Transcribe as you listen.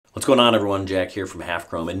What's going on, everyone? Jack here from Half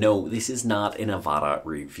Chrome, and no, this is not an Avata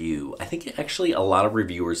review. I think actually a lot of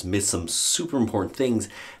reviewers miss some super important things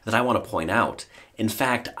that I want to point out. In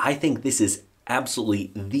fact, I think this is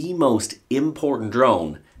absolutely the most important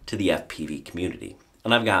drone to the FPV community.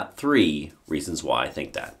 And I've got 3 reasons why I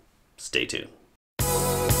think that. Stay tuned.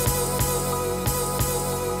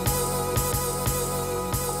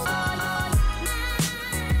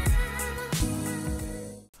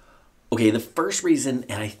 Okay, the first reason,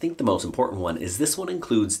 and I think the most important one, is this one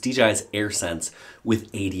includes DJI's AirSense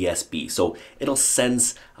with ADS-B. So it'll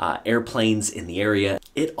sense airplanes in the area.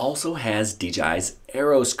 It also has DJI's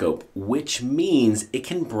Aeroscope, which means it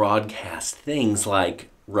can broadcast things like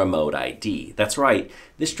remote ID. That's right,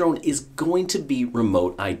 this drone is going to be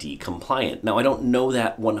remote ID compliant. Now, I don't know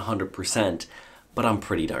that 100%, but I'm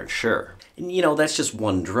pretty darn sure. And you know, that's just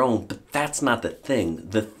one drone, but that's not the thing.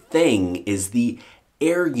 The thing is the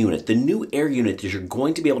air unit, the new air unit that you're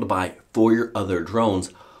going to be able to buy for your other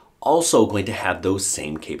drones, also going to have those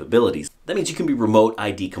same capabilities. That means you can be remote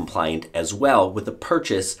ID compliant as well with the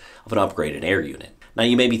purchase of an upgraded air unit. Now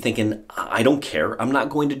you may be thinking, I don't care, I'm not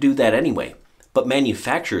going to do that anyway. But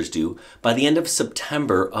manufacturers do. By the end of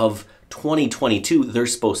September of 2022, they're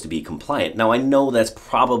supposed to be compliant. Now I know that's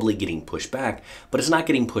probably getting pushed back, but it's not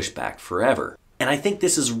getting pushed back forever. And I think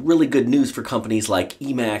this is really good news for companies like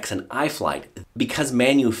Emax and iFlight, because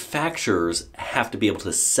manufacturers have to be able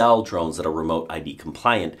to sell drones that are remote ID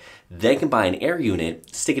compliant. They can buy an air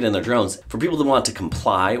unit, stick it in their drones. For people that want to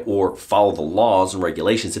comply or follow the laws and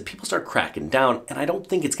regulations, if people start cracking down, and I don't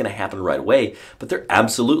think it's going to happen right away, but there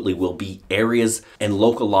absolutely will be areas and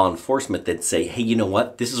local law enforcement that say, hey, you know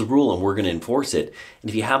what, this is a rule and we're going to enforce it. And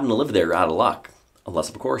if you happen to live there, you're out of luck, unless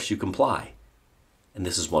of course you comply. And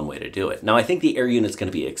this is one way to do it. Now, I think the air unit's going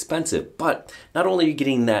to be expensive, but not only are you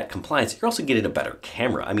getting that compliance, you're also getting a better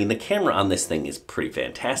camera. I mean, the camera on this thing is pretty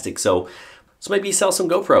fantastic. So maybe you sell some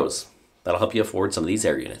GoPros. That'll help you afford some of these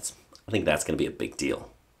air units. I think that's going to be a big deal,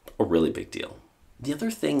 a really big deal. The other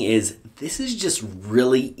thing is, this is just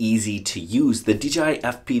really easy to use. The DJI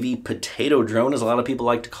FPV potato drone, as a lot of people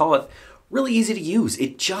like to call it, really easy to use.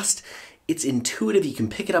 It's intuitive, you can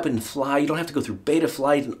pick it up and fly, you don't have to go through beta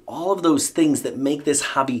flight and all of those things that make this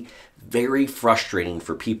hobby very frustrating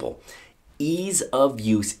for people. Ease of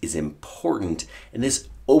use is important, and this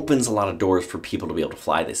opens a lot of doors for people to be able to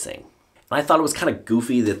fly this thing. And I thought it was kind of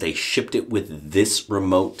goofy that they shipped it with this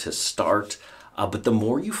remote to start, but the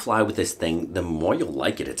more you fly with this thing, the more you'll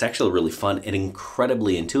like it. It's actually really fun and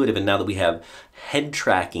incredibly intuitive, and now that we have head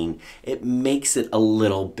tracking, it makes it a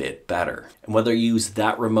little bit better. And whether you use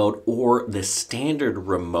that remote or the standard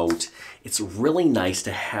remote, it's really nice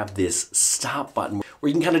to have this stop button where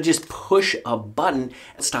you can kind of just push a button,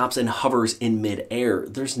 it stops and hovers in midair.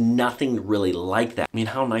 There's nothing really like that. I mean,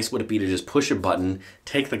 how nice would it be to just push a button,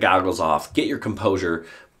 take the goggles off, get your composure,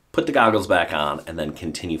 put the goggles back on, and then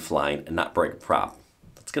continue flying and not break a prop?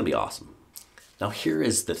 That's gonna be awesome. Now here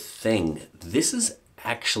is the thing. This is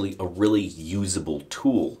actually a really usable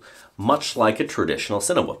tool, much like a traditional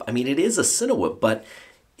Cinewhip. I mean, it is a Cinewhip, but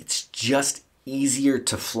it's just easier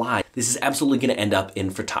to fly. This is absolutely gonna end up in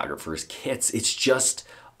photographers' kits. It's just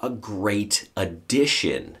a great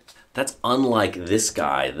addition. That's unlike this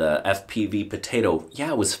guy, the FPV Potato. Yeah,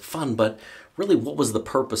 it was fun, but really, what was the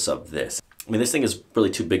purpose of this? I mean, this thing is really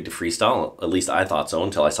too big to freestyle. At least I thought so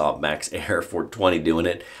until I saw Max Air 420 doing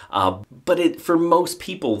it. But for most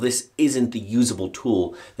people, this isn't the usable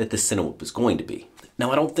tool that the Cinewhip is going to be.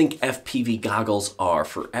 Now, I don't think FPV goggles are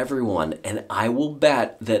for everyone, and I will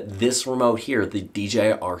bet that this remote here, the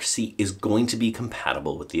DJI RC, is going to be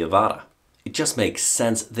compatible with the Avata. It just makes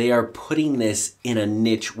sense. They are putting this in a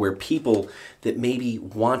niche where people that maybe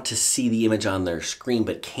want to see the image on their screen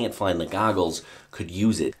but can't find the goggles could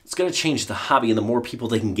use it. It's going to change the hobby, and the more people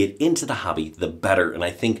they can get into the hobby, the better. And I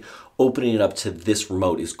think opening it up to this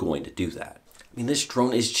remote is going to do that. I mean, this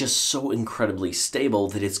drone is just so incredibly stable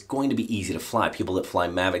that it's going to be easy to fly. People that fly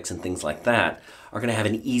Mavics and things like that are going to have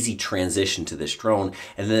an easy transition to this drone,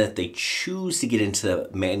 and then if they choose to get into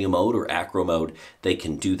manual mode or acro mode, they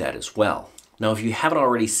can do that as well. Now, if you haven't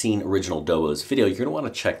already seen Original Dobo's video, you're going to want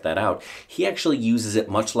to check that out. He actually uses it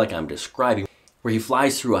much like I'm describing, where he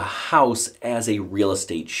flies through a house as a real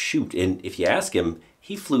estate shoot, and if you ask him,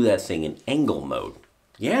 he flew that thing in angle mode.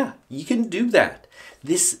 Yeah, you can do that.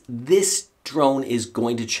 This drone is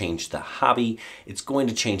going to change the hobby, it's going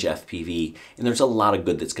to change FPV, and there's a lot of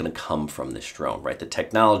good that's going to come from this drone, right? The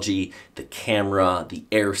technology, the camera, the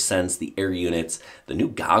air sense, the air units, the new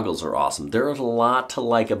goggles are awesome. There's a lot to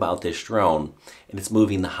like about this drone, and it's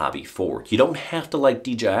moving the hobby forward. You don't have to like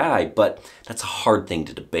DJI, but that's a hard thing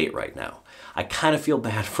to debate right now. I kind of feel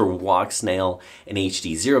bad for Walk Snail and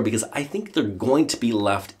HD0 because I think they're going to be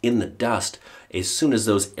left in the dust as soon as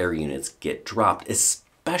those air units get dropped,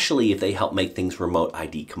 especially if they help make things remote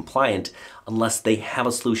ID compliant, unless they have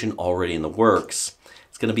a solution already in the works.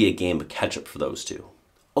 It's going to be a game of catch up for those two.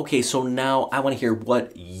 Okay, so now I want to hear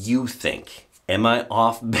what you think. Am I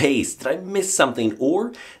off base? Did I miss something,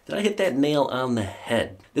 or did I hit that nail on the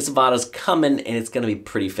head? This Avata's coming and it's going to be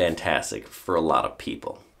pretty fantastic for a lot of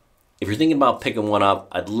people. If you're thinking about picking one up,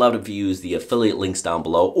 I'd love if you use the affiliate links down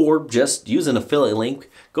below, or just use an affiliate link,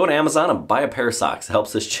 go to Amazon and buy a pair of socks. It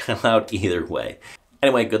helps this channel out either way.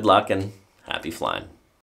 Anyway, good luck and happy flying.